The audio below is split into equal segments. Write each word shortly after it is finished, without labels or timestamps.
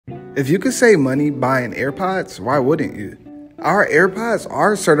If you could save money buying AirPods, why wouldn't you? Our AirPods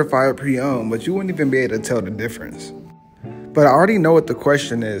are certified pre-owned, but you wouldn't even be able to tell the difference. But I already know what the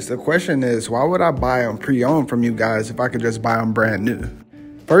question is. The question is, why would I buy them pre-owned from you guys if I could just buy them brand new?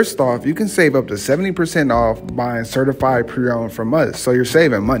 First off, you can save up to 70% off buying certified pre-owned from us, so you're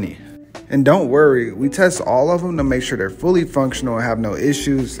saving money. And don't worry, we test all of them to make sure they're fully functional and have no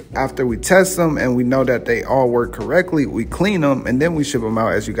issues. After we test them and we know that they all work correctly, we clean them and then we ship them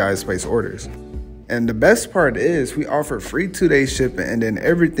out as you guys place orders. And the best part is we offer free 2-day shipping and then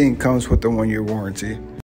everything comes with the 1-year warranty.